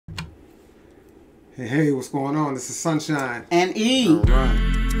Hey, hey, what's going on? This is Sunshine. And E. All right.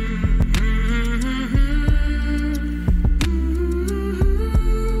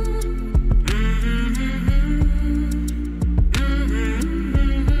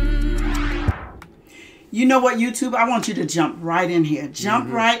 You know what, YouTube? I want you to jump right in here.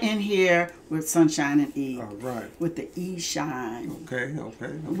 Jump right in here with Sunshine and E. All right. With the E Shine. Okay.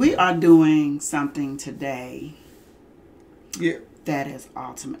 We are doing something today. Yeah. That is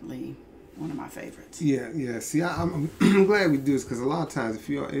ultimately one of my favorites. Yeah. See, I'm glad we do this because a lot of times, if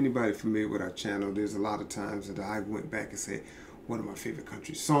you're anybody familiar with our channel, there's a lot of times that I went back and said, what are my favorite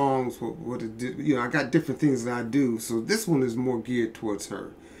country songs? I got different things that I do. So this one is more geared towards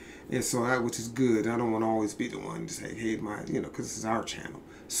her. And so which is good. I don't want to always be the one to say, hey, because this is our channel.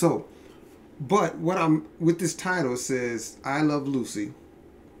 So, but with this title, it says, I Love Lucy.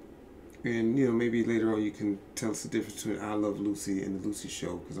 And, maybe later on you can tell us the difference between I Love Lucy and the Lucy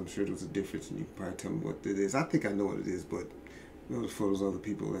Show, because I'm sure there's a difference and you can probably tell me what it is. I think I know what it is, but for those other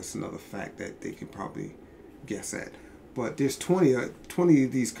people, that's another fact that they can probably guess at. But there's 20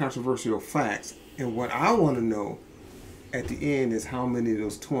 of these controversial facts, and what I want to know at the end is how many of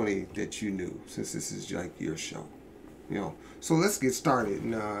those 20 that you knew, since this is like your show. So let's get started.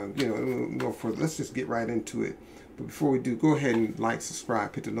 And, let's just get right into it. But before we do, go ahead and like,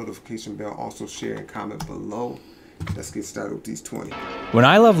 subscribe, hit the notification bell, also share and comment below. Let's get started with these 20. When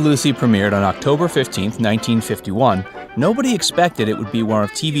I Love Lucy premiered on October 15th, 1951, nobody expected it would be one of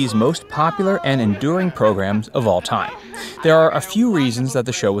TV's most popular and enduring programs of all time. There are a few reasons that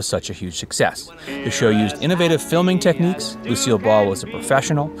the show was such a huge success. The show used innovative filming techniques, Lucille Ball was a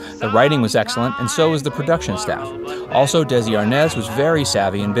professional, the writing was excellent, and so was the production staff. Also, Desi Arnaz was very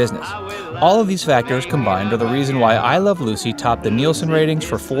savvy in business. All of these factors combined are the reason why I Love Lucy topped the Nielsen ratings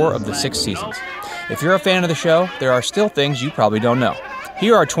for 4 of the 6 seasons. If you're a fan of the show, there are still things you probably don't know.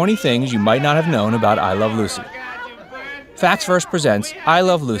 Here are 20 things you might not have known about I Love Lucy. Facts First presents I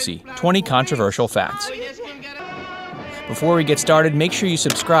Love Lucy, 20 Controversial Facts. Before we get started, make sure you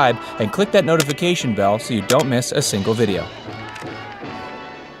subscribe and click that notification bell so you don't miss a single video.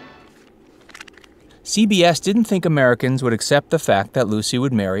 CBS didn't think Americans would accept the fact that Lucy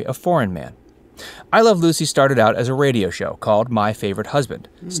would marry a foreign man. I Love Lucy started out as a radio show called My Favorite Husband,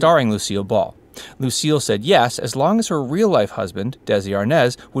 starring Lucille Ball. Lucille said yes as long as her real-life husband, Desi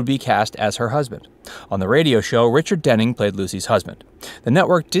Arnaz, would be cast as her husband. On the radio show, Richard Denning played Lucy's husband. The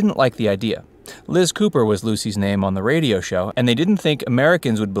network didn't like the idea. Liz Cooper was Lucy's name on the radio show, and they didn't think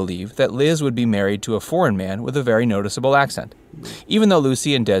Americans would believe that Liz would be married to a foreign man with a very noticeable accent. Even though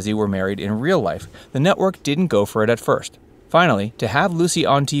Lucy and Desi were married in real life, the network didn't go for it at first. Finally, to have Lucy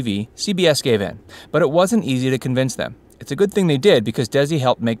on TV, CBS gave in, but it wasn't easy to convince them. It's a good thing they did because Desi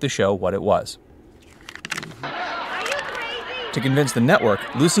helped make the show what it was. To convince the network,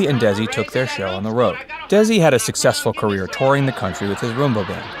 Lucy and Desi took their show on the road. Desi had a successful career touring the country with his Rumba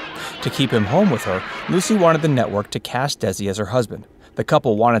band. To keep him home with her, Lucy wanted the network to cast Desi as her husband. The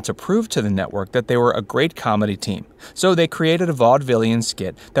couple wanted to prove to the network that they were a great comedy team, so they created a vaudevillian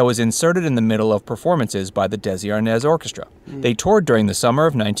skit that was inserted in the middle of performances by the Desi Arnaz Orchestra. They toured during the summer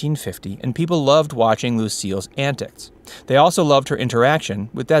of 1950, and people loved watching Lucille's antics. They also loved her interaction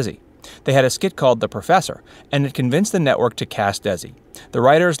with Desi. They had a skit called The Professor, and it convinced the network to cast Desi. The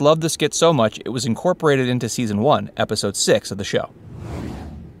writers loved the skit so much it was incorporated into Season 1, Episode 6 of the show.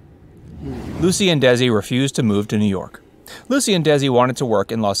 Lucy and Desi refused to move to New York. Lucy and Desi wanted to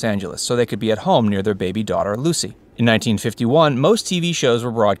work in Los Angeles so they could be at home near their baby daughter, Lucy. In 1951, most TV shows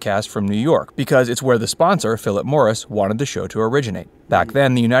were broadcast from New York because it's where the sponsor, Philip Morris, wanted the show to originate. Back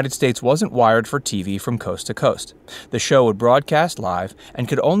then, the United States wasn't wired for TV from coast to coast. The show would broadcast live and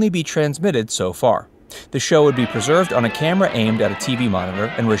could only be transmitted so far. The show would be preserved on a camera aimed at a TV monitor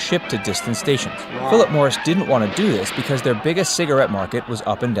and was shipped to distant stations. Philip Morris didn't want to do this because their biggest cigarette market was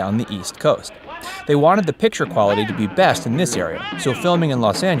up and down the East Coast. They wanted the picture quality to be best in this area, so filming in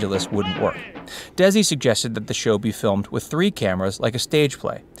Los Angeles wouldn't work. Desi suggested that the show be filmed with 3 cameras like a stage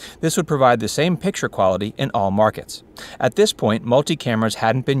play. This would provide the same picture quality in all markets. At this point, multi-cameras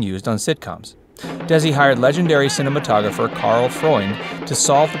hadn't been used on sitcoms. Desi hired legendary cinematographer Carl Freund to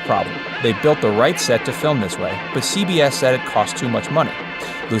solve the problem. They built the right set to film this way, but CBS said it cost too much money.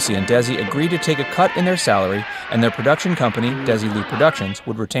 Lucy and Desi agreed to take a cut in their salary, and their production company, Desilu Productions,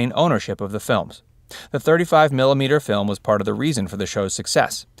 would retain ownership of the films. The 35mm film was part of the reason for the show's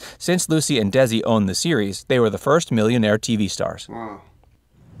success. Since Lucy and Desi owned the series, they were the first millionaire TV stars. Wow.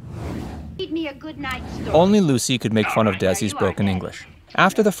 Read me a good night story. Only Lucy could make fun of Desi's broken English.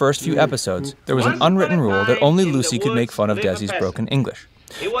 After the first few episodes, there was an unwritten rule that only Lucy could make fun of Desi's broken English.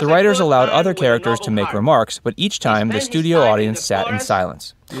 The writers allowed other characters to make remarks, but each time the studio audience sat in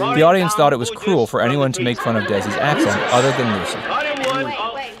silence. The audience thought it was cruel for anyone to make fun of Desi's accent other than Lucy.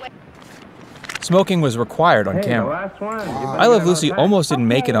 Smoking was required on camera. I Love Lucy almost didn't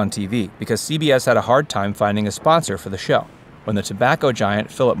make it on TV because CBS had a hard time finding a sponsor for the show. When the tobacco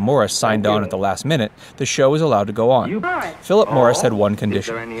giant Philip Morris signed on at the last minute, the show was allowed to go on. Philip Morris had one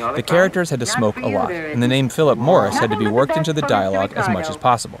condition. The characters had to smoke a lot, and the name Philip Morris had to be worked into the dialogue as much as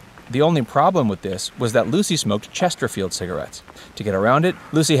possible. The only problem with this was that Lucy smoked Chesterfield cigarettes. To get around it,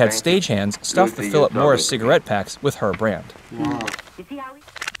 Lucy had stagehands stuff the Philip Morris cigarette packs with her brand. Wow.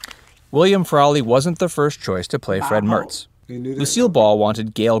 William Frawley wasn't the first choice to play Fred Mertz. Lucille Ball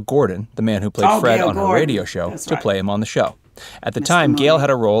wanted Gail Gordon, the man who played Fred on her radio show, to play him on the show. At the time, Gail had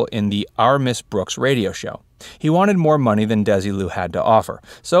a role in the Our Miss Brooks radio show. He wanted more money than Desilu had to offer,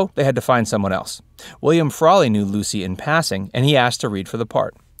 so they had to find someone else. William Frawley knew Lucy in passing, and he asked to read for the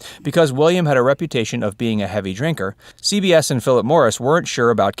part. Because William had a reputation of being a heavy drinker, CBS and Philip Morris weren't sure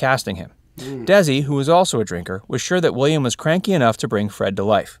about casting him. Desi, who was also a drinker, was sure that William was cranky enough to bring Fred to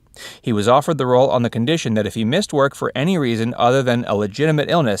life. He was offered the role on the condition that if he missed work for any reason other than a legitimate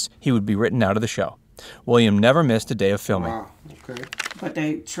illness, he would be written out of the show. William never missed a day of filming. Wow. Okay. But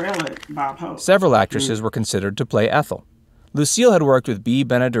they trailered Bob Hope. Several actresses were considered to play Ethel. Lucille had worked with Bea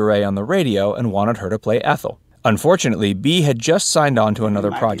Benaderet on the radio and wanted her to play Ethel. Unfortunately, Bea had just signed on to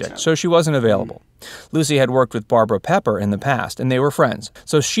another project, so she wasn't available. Lucy had worked with Barbara Pepper in the past, and they were friends,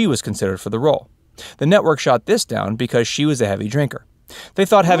 so she was considered for the role. The network shot this down because she was a heavy drinker. They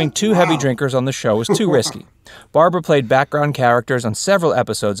thought having two heavy drinkers on the show was too risky. Barbara played background characters on several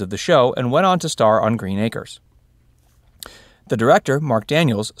episodes of the show and went on to star on Green Acres. The director, Mark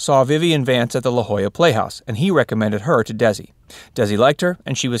Daniels, saw Vivian Vance at the La Jolla Playhouse, and he recommended her to Desi. Desi liked her,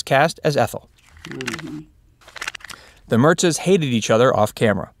 and she was cast as Ethel. The Mertzes hated each other off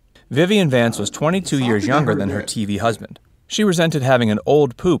camera. Vivian Vance was 22 years younger than her TV husband. She resented having an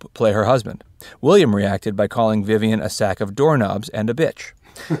old poop play her husband. William reacted by calling Vivian a sack of doorknobs and a bitch.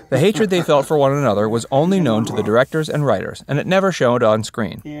 The hatred they felt for one another was only known to the directors and writers, and it never showed on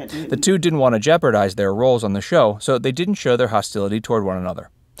screen. The two didn't want to jeopardize their roles on the show, so they didn't show their hostility toward one another.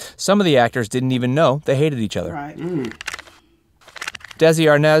 Some of the actors didn't even know they hated each other. Right. Desi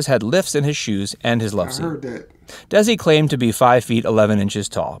Arnaz had lifts in his shoes and his love seat. I heard that. Desi claimed to be 5 feet 11 inches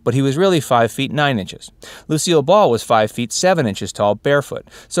tall, but he was really 5 feet 9 inches. Lucille Ball was 5 feet 7 inches tall barefoot,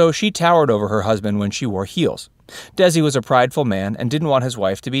 so she towered over her husband when she wore heels. Desi was a prideful man and didn't want his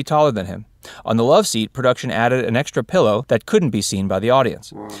wife to be taller than him. On the love seat, production added an extra pillow that couldn't be seen by the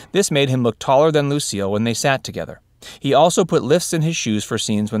audience. This made him look taller than Lucille when they sat together. He also put lifts in his shoes for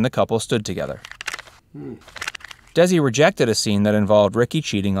scenes when the couple stood together. Desi rejected a scene that involved Ricky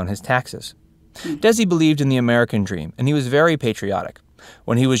cheating on his taxes. Desi believed in the American dream, and he was very patriotic.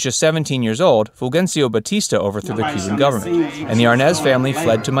 When he was just 17 years old, Fulgencio Batista overthrew the Cuban government, and the Arnaz family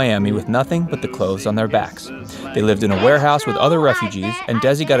fled to Miami with nothing but the clothes on their backs. They lived in a warehouse with other refugees, and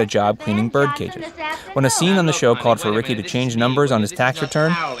Desi got a job cleaning bird cages. When a scene on the show called for Ricky to change numbers on his tax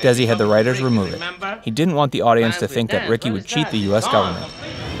return, Desi had the writers remove it. He didn't want the audience to think that Ricky would cheat the U.S. government.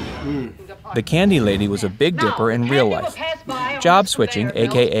 The Candy Lady was a Big Dipper in real life. Job Switching,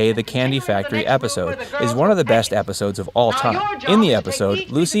 aka the Candy Factory episode, is one of the best episodes of all time. In the episode,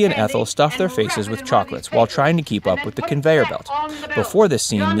 Lucy and Ethel stuff their faces with chocolates while trying to keep up with the conveyor belt. Before this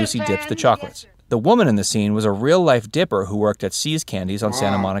scene, Lucy dips the chocolates. The woman in the scene was a real-life dipper who worked at See's Candies on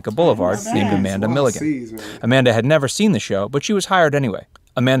Santa Monica Boulevard named Amanda Milligan. Amanda had never seen the show, but she was hired anyway.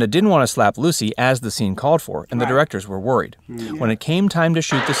 Amanda didn't want to slap Lucy as the scene called for, and the directors were worried. When it came time to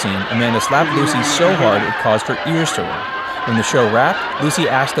shoot the scene, Amanda slapped Lucy so hard it caused her ears to ring. When the show wrapped, Lucy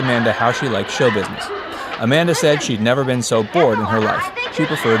asked Amanda how she liked show business. Amanda said she'd never been so bored in her life. She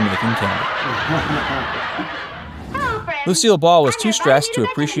preferred making candy. Lucille Ball was too stressed to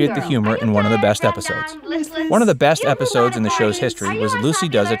appreciate the humor in one of the best episodes. One of the best episodes in the show's history was Lucy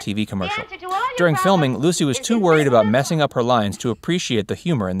Does a TV Commercial. During filming, Lucy was too worried about messing up her lines to appreciate the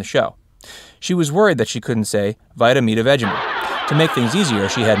humor in the show. She was worried that she couldn't say, Vitamita Vegemite. To make things easier,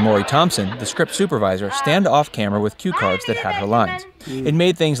 she had Maury Thompson, the script supervisor, stand off camera with cue cards that had her lines. It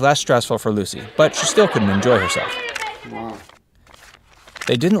made things less stressful for Lucy, but she still couldn't enjoy herself.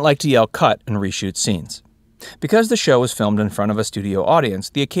 They didn't like to yell cut and reshoot scenes. Because the show was filmed in front of a studio audience,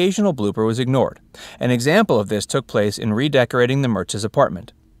 the occasional blooper was ignored. An example of this took place in redecorating the Mertzes'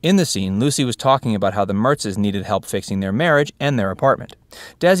 apartment. In the scene, Lucy was talking about how the Mertzes needed help fixing their marriage and their apartment.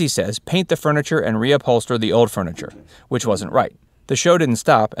 Desi says, paint the furniture and reupholster the old furniture, which wasn't right. The show didn't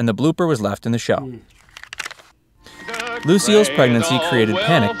stop, and the blooper was left in the show. Lucille's pregnancy created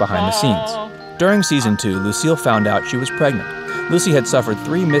panic behind the scenes. During season 2, Lucille found out she was pregnant. Lucy had suffered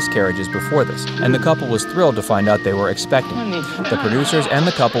 3 miscarriages before this, and the couple was thrilled to find out they were expecting. The producers and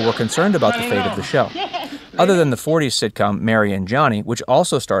the couple were concerned about the fate of the show. Other than the 40s sitcom Mary and Johnny, which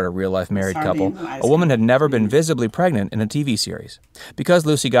also starred a real-life married couple, a woman had never been visibly pregnant in a TV series. Because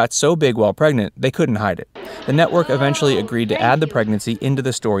Lucy got so big while pregnant, they couldn't hide it. The network eventually agreed to add the pregnancy into the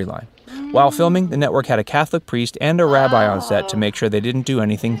storyline. While filming, the network had a Catholic priest and a rabbi on set to make sure they didn't do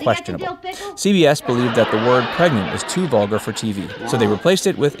anything questionable. CBS believed that the word pregnant was too vulgar for TV, so they replaced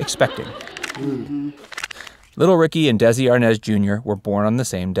it with expecting. Little Ricky and Desi Arnaz Jr. were born on the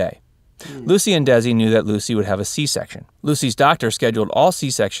same day. Lucy and Desi knew that Lucy would have a C-section. Lucy's doctor scheduled all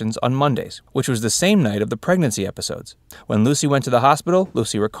C-sections on Mondays, which was the same night of the pregnancy episodes. When Lucy went to the hospital,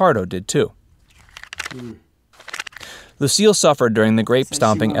 Lucy Ricardo did too. Lucille suffered during the grape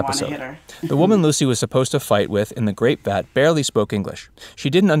stomping episode. The woman Lucy was supposed to fight with in the grape vat barely spoke English.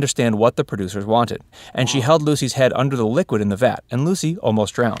 She didn't understand what the producers wanted, and she held Lucy's head under the liquid in the vat, and Lucy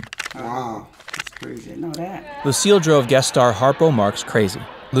almost drowned. Wow, that's crazy. Didn't know that. Lucille drove guest star Harpo Marx crazy.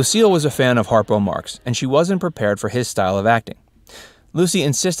 Lucille was a fan of Harpo Marx, and she wasn't prepared for his style of acting. Lucy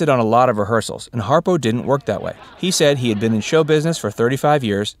insisted on a lot of rehearsals, and Harpo didn't work that way. He said he had been in show business for 35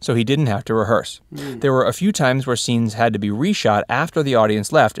 years, so he didn't have to rehearse. There were a few times where scenes had to be reshot after the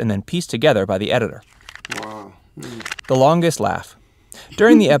audience left and then pieced together by the editor. Wow. The longest laugh.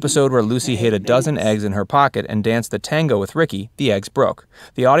 During the episode where Lucy hid a dozen eggs in her pocket and danced the tango with Ricky, the eggs broke.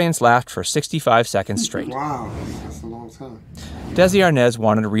 The audience laughed for 65 seconds straight. Wow, that's a long time. Desi Arnaz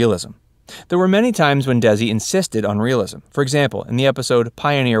wanted realism. There were many times when Desi insisted on realism. For example, in the episode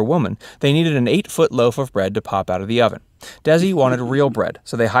Pioneer Woman, they needed an 8-foot loaf of bread to pop out of the oven. Desi wanted real bread,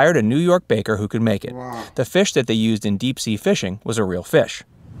 so they hired a New York baker who could make it. Wow. The fish that they used in deep-sea fishing was a real fish.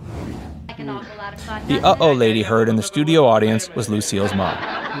 The uh-oh lady heard in the studio audience was Lucille's mom.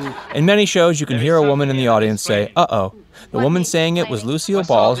 In many shows, you can hear a woman in the audience say, uh-oh. The woman saying it was Lucille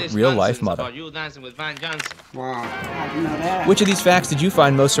Ball's real-life mother. Wow. I didn't know that. Which of these facts did you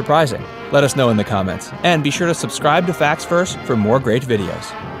find most surprising? Let us know in the comments. And be sure to subscribe to Facts First for more great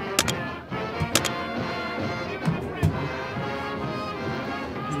videos.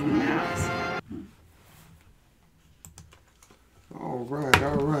 All right,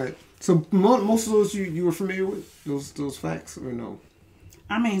 all right. So most of those you were familiar with, those facts, or no?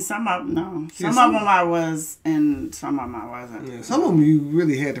 I mean, some of them, no. Some some- of them I was, and some of them I wasn't. Yeah, some of them you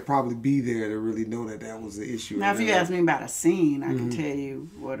really had to probably be there to really know that that was the issue. Now, if you ask me about a scene, I can tell you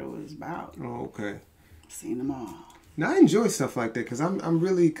what it was about. Oh, okay. I've seen them all. Now I enjoy stuff like that because I'm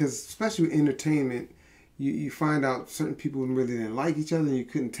really, because especially with entertainment, you find out certain people really didn't like each other and you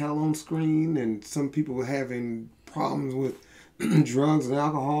couldn't tell on screen, and some people were having problems with drugs and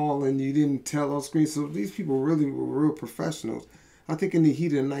alcohol and you didn't tell on screen. So these people really were real professionals. I think in the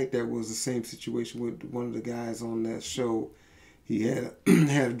heat of the night that was the same situation with one of the guys on that show. He had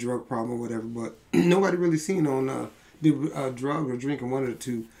had a drug problem or whatever, but nobody really seen on did drug or drinking, one of the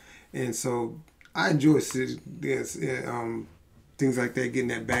two, and so I enjoy things like that, getting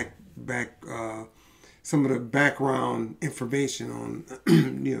that back some of the background information on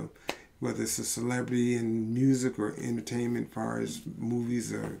whether it's a celebrity in music or entertainment, as far as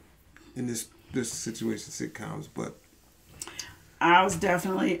movies or in this situation sitcoms. But I'm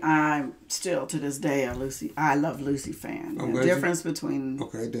still to this day I Love Lucy fan. Oh, The difference between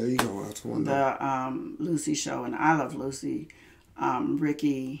okay, there you go. That's one. the Lucy show and I Love Lucy,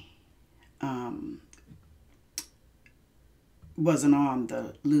 Ricky wasn't on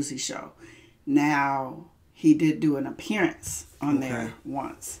the Lucy show. Now, he did do an appearance on there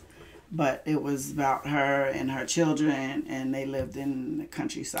once, but it was about her and her children, and they lived in the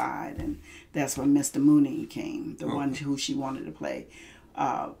countryside, and that's when Mr. Mooney came, the one who she wanted to play,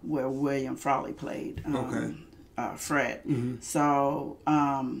 where William Frawley played Fred. So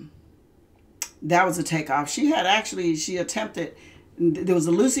that was a takeoff. She attempted, there was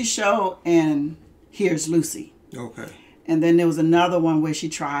a Lucy show and Here's Lucy. Okay. And then there was another one where she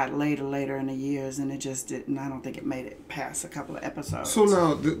tried later in the years, and it just didn't. I don't think it made it past a couple of episodes. So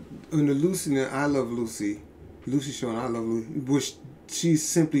now, in the Lucy and I Love Lucy show and I Love Lucy, was she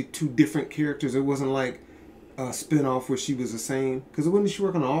simply two different characters? It wasn't like a spin-off where she was the same? Because wasn't she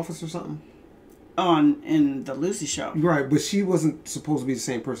work on The Office or something? In the Lucy show. Right, but she wasn't supposed to be the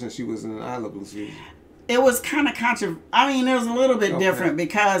same person she was in I Love Lucy. It was kind of I mean, it was a little bit different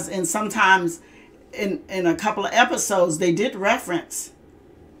because sometimes in a couple of episodes they did reference,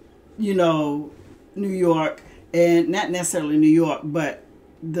 New York, and not necessarily New York, but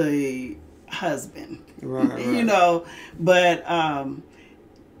the husband. Right. But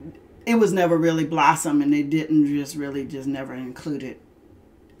it was never really blossom, and they didn't just never include it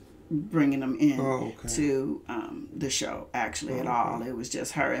bringing them in Oh, okay. to the show actually at all. It was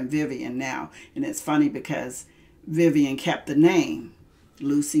just her and Vivian now. And it's funny because Vivian kept the name.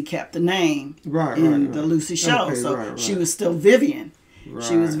 Lucy kept the name in the Lucy show. Okay, so she was still Vivian. Right.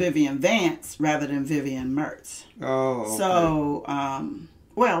 She was Vivian Vance rather than Vivian Mertz. Oh, okay. So,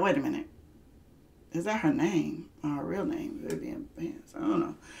 well, wait a minute. Is that her name? Her real name, Vivian Vance? I don't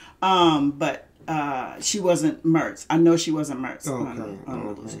know. But she wasn't Mertz. I know she wasn't Mertz on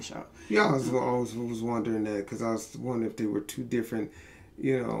the Lucy show. Yeah, I was wondering that because I was wondering if they were two different,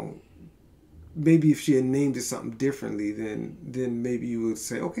 you know. Maybe if she had named it something differently, then maybe you would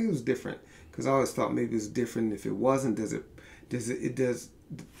say, okay, it was different. Because I always thought maybe it was different. If it wasn't, is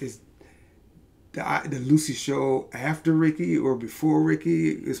the Lucy show after Ricky or before Ricky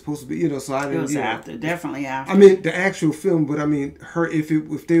is supposed to be, you know? So I didn't. It was after, definitely after. I mean, the actual film, but I mean, her if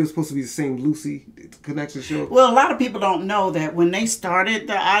they were supposed to be the same Lucy connection show. Well, a lot of people don't know that when they started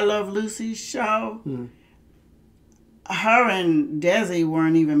the I Love Lucy show, her and Desi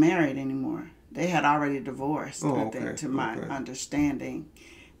weren't even married anymore. They had already divorced, I think, to my understanding,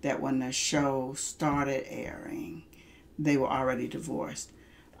 that when the show started airing, they were already divorced.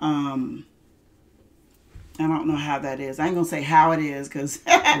 I don't know how that is. I ain't gonna say how it is because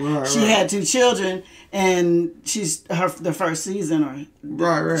she had 2 children, and the first season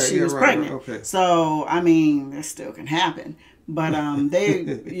she was pregnant. Okay. So I mean, that still can happen. But they,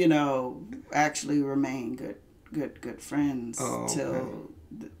 you know, actually remain good friends till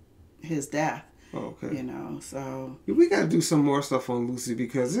his death. Oh, okay. You know, so we got to do some more stuff on Lucy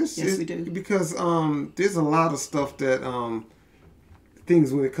because we do. Because there's a lot of stuff that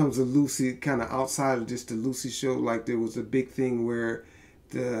things when it comes to Lucy, kind of outside of just the Lucy show. Like there was a big thing where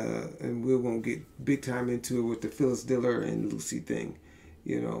and we won't get big time into it with the Phyllis Diller and Lucy thing,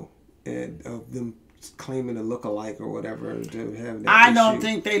 you know, and of them claiming a look-alike or whatever. I don't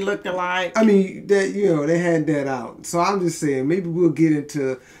think they looked alike. I mean, that, you know, they had that out. So I'm just saying maybe we'll get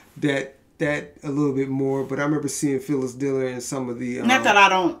into that a little bit more. But I remember seeing Phyllis Diller and some of the not that I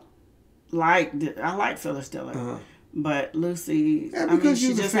don't like. I like Phyllis Diller, but Lucy. I mean,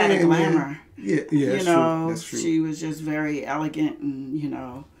 she just had a glamour. Yeah, you know, that's true. She was just very elegant and, you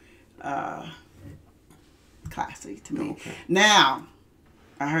know, classy to me. Okay. Now,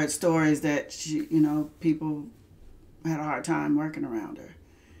 I heard stories that she, you know, people had a hard time working around her.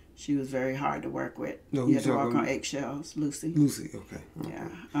 She was very hard to work with. No, you had to walk on eggshells, Lucy. Lucy, okay. Yeah.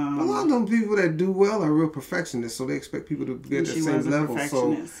 A lot of them people that do well are real perfectionists, so they expect people to get at the same level.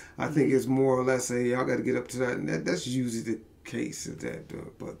 So I think it's more or less y'all got to get up to that. And that's usually the case of that.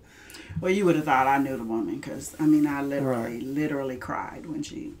 But well, you would have thought I knew the woman because I mean I literally cried when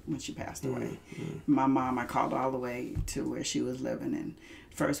she passed away. Mm-hmm. My mom, I called all the way to where she was living, and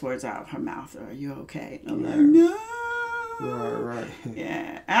first words out of her mouth are, "Are you okay?" And I'm like, no. Right.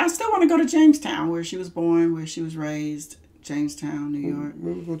 Yeah. I still want to go to Jamestown, where she was born, where she was raised. Jamestown, New York.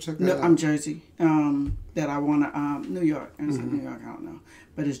 Maybe go check that out. I'm Jersey. That I want to, New York. I said New York, I don't know.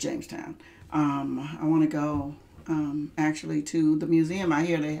 But it's Jamestown. I want to go, actually, to the museum. I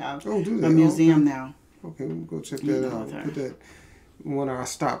hear they have a museum now. Okay, we'll go check that out. Put that one of our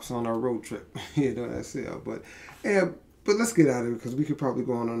stops on our road trip. You know, that's it. But let's get out of it because we could probably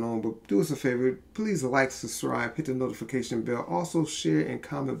go on and on. But do us a favor. Please like, subscribe, hit the notification bell. Also share and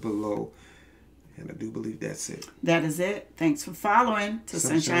comment below. And I do believe that's it. That is it. Thanks for following to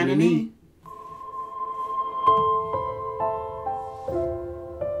Sunshine and E.